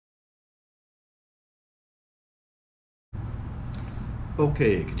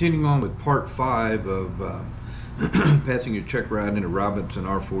Okay, continuing on with part 5 of passing your check ride into Robinson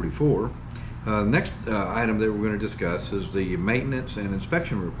R44. Next item that we're going to discuss is the maintenance and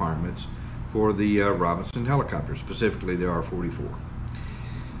inspection requirements for the Robinson helicopter, specifically the R44.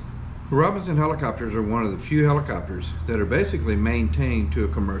 Robinson helicopters are one of the few helicopters that are basically maintained to a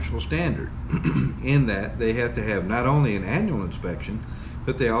commercial standard in that they have to have not only an annual inspection,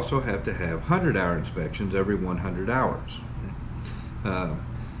 but they also have to have 100-hour inspections every 100 hours.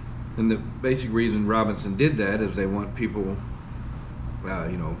 And the basic reason Robinson did that is they want people,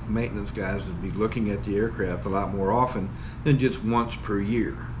 maintenance guys to be looking at the aircraft a lot more often than just once per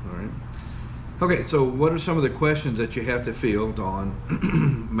year. All right. Okay, so what are some of the questions that you have to field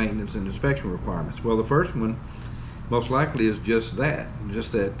on maintenance and inspection requirements? Well, the first one most likely is just that,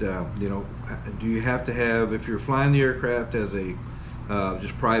 do you have to have, if you're flying the aircraft as a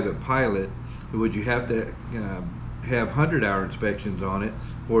just private pilot, would you have to have 100-hour inspections on it,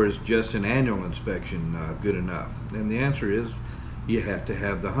 or is just an annual inspection good enough? And the answer is you have to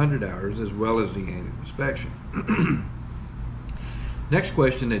have the 100 hours as well as the annual inspection. Next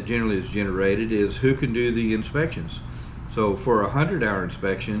question that generally is generated is who can do the inspections. So for a 100-hour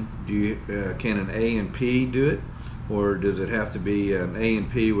inspection, can an A and P do it, or does it have to be an A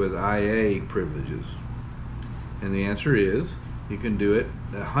and P with IA privileges? And the answer is you can do it.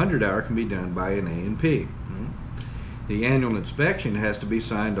 A 100-hour can be done by an A and P. The annual inspection has to be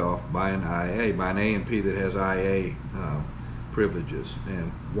signed off by an IA, by an A and P that has IA privileges. And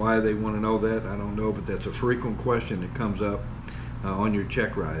why they want to know that, I don't know, but that's a frequent question that comes up on your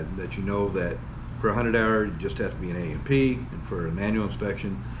check ride, that you know that for a 100-hour you just have to be an A and P, and for an annual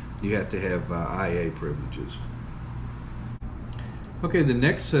inspection you have to have IA privileges. Okay, the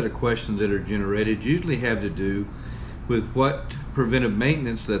next set of questions that are generated usually have to do with what preventive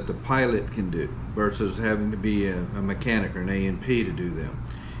maintenance that the pilot can do versus having to be a mechanic or an A&P to do them.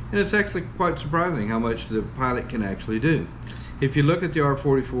 And it's actually quite surprising how much the pilot can actually do. If you look at the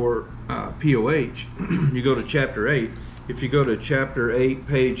R44 POH, you go to Chapter 8. If you go to Chapter 8,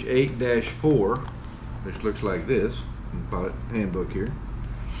 page 8-4, which looks like this, in the pilot handbook here,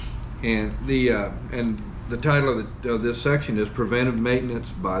 and the title of this section is Preventive Maintenance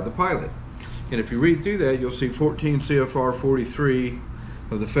by the Pilot. And if you read through that, you'll see 14 CFR 43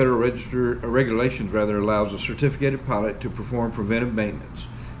 of the Federal Register Regulations allows a certificated pilot to perform preventive maintenance.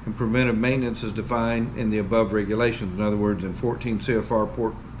 And preventive maintenance is defined in the above regulations. In other words, in 14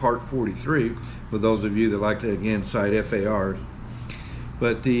 CFR Part 43, for those of you that like to again cite FARs.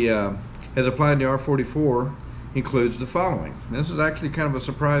 But the as applied in the R44 includes the following. This is actually kind of a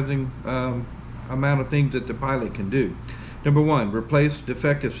surprising amount of things that the pilot can do. Number 1, replace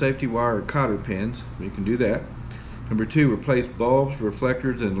defective safety wire or cotter pins. You can do that. Number 2, replace bulbs,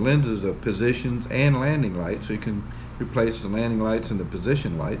 reflectors, and lenses of positions and landing lights. So you can replace the landing lights and the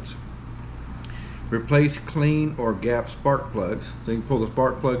position lights. Replace clean or gap spark plugs. So you can pull the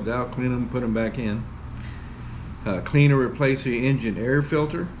spark plugs out, clean them, put them back in. Clean or replace the engine air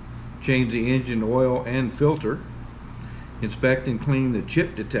filter. Change the engine oil and filter. Inspect and clean the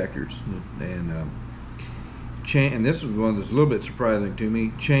chip detectors. And this is one that's a little bit surprising to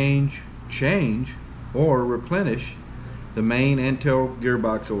me, change or replenish the main and tail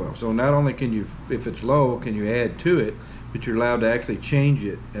gearbox oil. So not only can you, if it's low, can you add to it, but you're allowed to actually change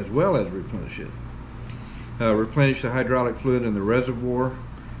it as well as replenish it. Replenish the hydraulic fluid in the reservoir.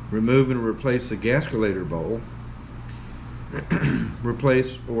 Remove and replace the gasculator bowl.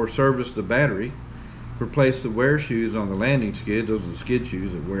 Replace or service the battery. Replace the wear shoes on the landing skid. Those are the skid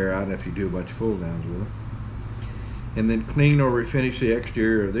shoes that wear out if you do a bunch of full downs with them. And then clean or refinish the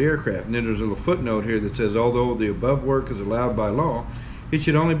exterior of the aircraft. And then there's a little footnote here that says, although the above work is allowed by law, it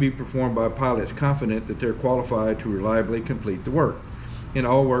should only be performed by pilots confident that they're qualified to reliably complete the work. And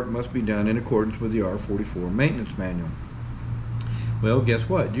all work must be done in accordance with the R44 maintenance manual. Well, guess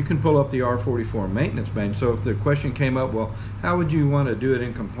what? You can pull up the R44 maintenance manual. So if the question came up, well, how would you want to do it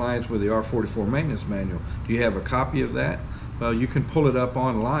in compliance with the R44 maintenance manual? Do you have a copy of that? Well, you can pull it up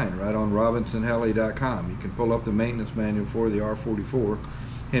online, right on robinsonheli.com. You can pull up the maintenance manual for the R44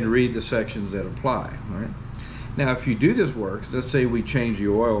 and read the sections that apply. All right? Now, if you do this work, let's say we change the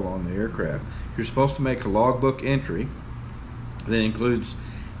oil on the aircraft, you're supposed to make a logbook entry that includes,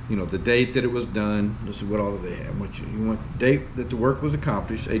 the date that it was done. This is what all they have. You want the date that the work was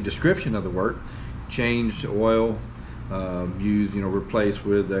accomplished, a description of the work, change oil, replace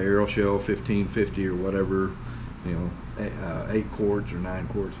with the Aeroshell 1550 or whatever, 8 quarts or 9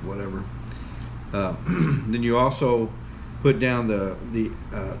 quarts, whatever. Then you also put down the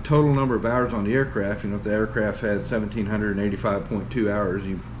total number of hours on the aircraft. If the aircraft had 1,785.2 hours,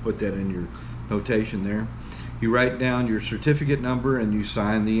 you put that in your notation there. You write down your certificate number and you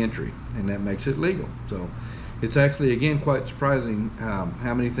sign the entry, and that makes it legal. So it's actually, again, quite surprising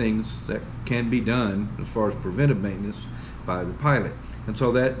how many things that can be done as far as preventive maintenance by the pilot. And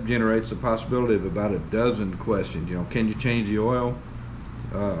so that generates the possibility of about a dozen questions. Can you change the oil?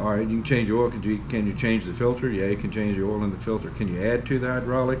 All right, you can change the oil. Can you change the filter? Yeah, you can change the oil in the filter. Can you add to the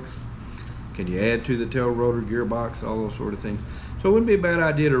hydraulics? Can you add to the tail rotor gearbox? All those sort of things. So it wouldn't be a bad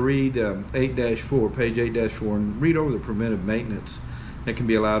idea to read 8-4, page 8-4, and read over the preventive maintenance that can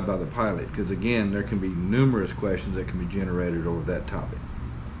be allowed by the pilot, because again, there can be numerous questions that can be generated over that topic.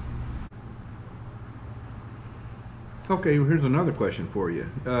 Okay, well, here's another question for you.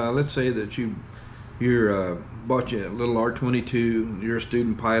 Let's say that you're bought you a little R22, you're a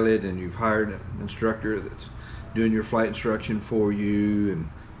student pilot, and you've hired an instructor that's doing your flight instruction for you, and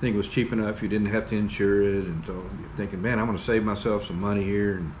I think it was cheap enough you didn't have to insure it, and so you're thinking, man, I'm going to save myself some money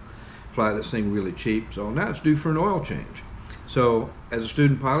here and fly this thing really cheap. So now it's due for an oil change. So as a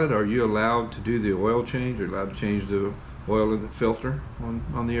student pilot, are you allowed to do the oil change? Are you allowed to change the oil in the filter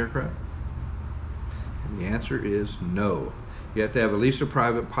on the aircraft? And the answer is no. You have to have at least a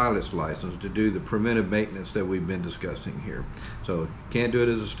private pilot's license to do the preventive maintenance that we've been discussing here. So you can't do it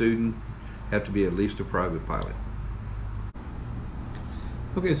as a student, have to be at least a private pilot.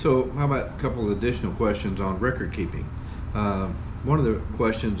 Okay, so how about a couple of additional questions on record keeping? One of the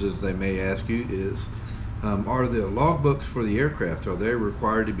questions is they may ask you is, are the logbooks for the aircraft, are they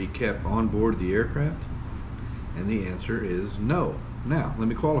required to be kept on board the aircraft? And the answer is no. Now, let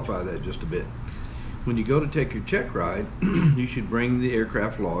me qualify that just a bit. When you go to take your check ride, you should bring the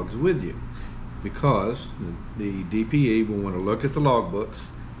aircraft logs with you, because the DPE will want to look at the logbooks,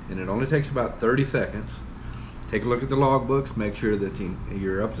 and it only takes about 30 seconds. Take a look at the logbooks, make sure that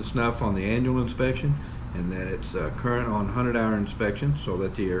you're up to snuff on the annual inspection, and that it's current on 100-hour inspection, so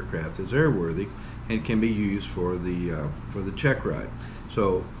that the aircraft is airworthy and can be used for the check ride.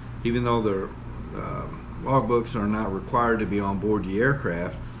 So even though the logbooks are not required to be on board the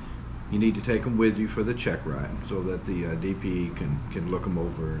aircraft, you need to take them with you for the check ride, so that the DPE can look them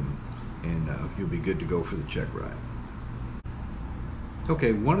over, and you'll be good to go for the check ride.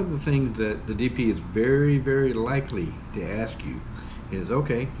 Okay, one of the things that the DP is very, very likely to ask you is,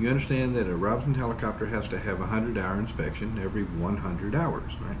 okay, you understand that a Robinson helicopter has to have a 100-hour inspection every 100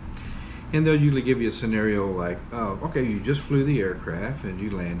 hours, right? And they'll usually give you a scenario like, okay, you just flew the aircraft and you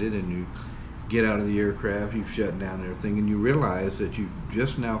landed, and you get out of the aircraft, you've shut down everything, and you realize that you've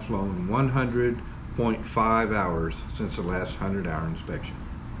just now flown 100.5 hours since the last 100-hour inspection,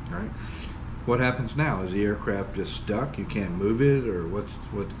 right? What happens now? Is the aircraft just stuck? You can't move it, or what's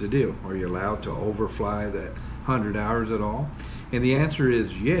the deal? Are you allowed to overfly that 100 hours at all? And the answer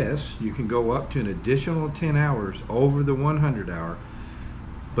is yes. You can go up to an additional 10 hours over the 100-hour,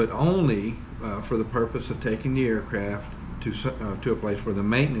 but only for the purpose of taking the aircraft to a place where the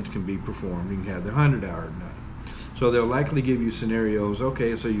maintenance can be performed. You can have the 100-hour done. So they'll likely give you scenarios.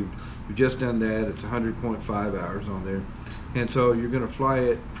 Okay, so you've just done that. It's 100.5 hours on there, and so you're going to fly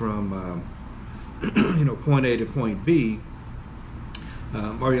it from point A to point B.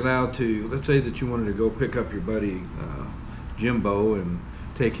 Are you allowed to, let's say that you wanted to go pick up your buddy Jimbo and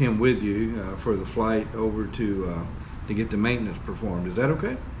take him with you for the flight over to get the maintenance performed. Is that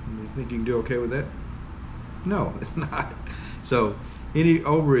okay? You think you can do okay with that? No, it's not. So any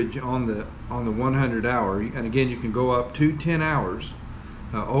overage on the 100-hour, and again, you can go up to 10 hours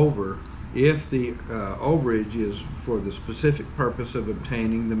over if the overage is for the specific purpose of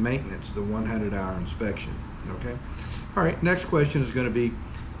obtaining the maintenance, the 100-hour inspection. Okay. All right. Next question is going to be,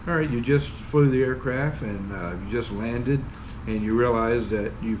 all right, you just flew the aircraft and you just landed, and you realize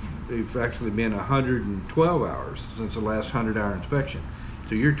that you've actually been 112 hours since the last 100-hour inspection.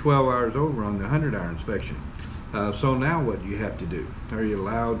 So you're 12 hours over on the 100-hour inspection. So now what do you have to do? Are you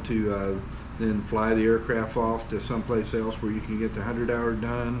allowed to then fly the aircraft off to someplace else where you can get the 100-hour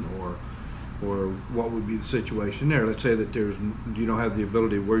done, or what would be the situation there? Let's say that you don't have the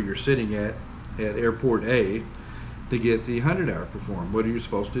ability where you're sitting at airport A to get the 100-hour performed. What are you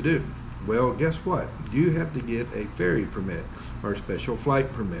supposed to do? Well, guess what? You have to get a ferry permit or a special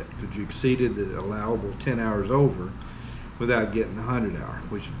flight permit, because you exceeded the allowable 10 hours over without getting the 100-hour,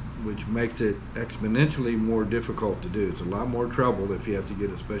 which makes it exponentially more difficult to do. It's a lot more trouble if you have to get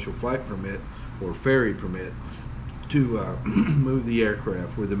a special flight permit or ferry permit to move the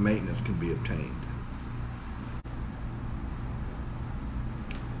aircraft where the maintenance can be obtained.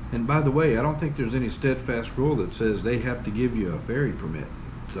 And by the way, I don't think there's any steadfast rule that says they have to give you a ferry permit.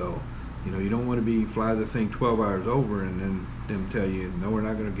 So You know, you don't want to be fly the thing 12 hours over and then them tell you, no, we're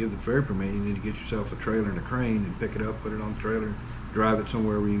not going to give the ferry permit. You need to get yourself a trailer and a crane and pick it up, put it on the trailer, drive it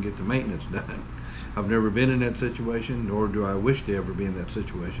somewhere where you can get the maintenance done. I've never been in that situation, nor do I wish to ever be in that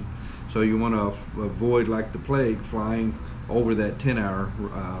situation. So you want to avoid, like the plague, flying over that 10-hour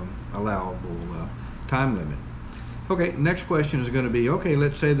allowable time limit. Okay, next question is going to be, okay,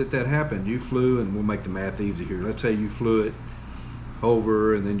 let's say that happened. You flew, and we'll make the math easy here. Let's say you flew it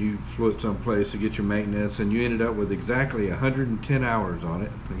over, and then you flew it someplace to get your maintenance, and you ended up with exactly 110 hours on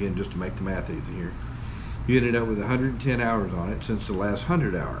it. Again, just to make the math easy here. You ended up with 110 hours on it since the last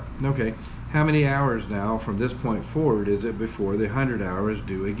 100 hour. Okay, how many hours now from this point forward is it before the 100 hour is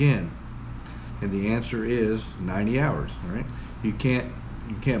due again? And the answer is 90 hours. All right, you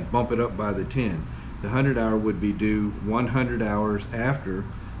can't bump it up by the 10. The 100 hour would be due 100 hours after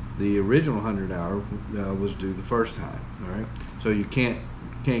the original 100 hour was due the first time. All right, so you can't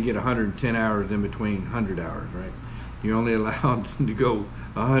get 110 hours in between 100 hours, right? You're only allowed to go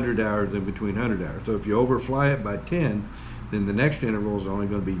 100 hours in between 100 hours. So if you overfly it by 10, then the next interval is only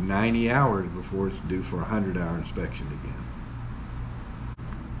going to be 90 hours before it's due for a 100-hour inspection again.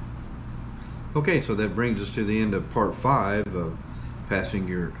 Okay, so that brings us to the end of part 5 of passing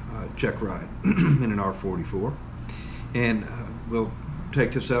your check ride in an R44. And we'll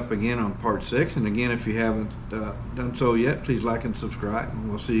take this up again on part 6. And again, if you haven't done so yet, please like and subscribe. And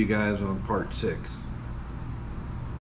we'll see you guys on part 6.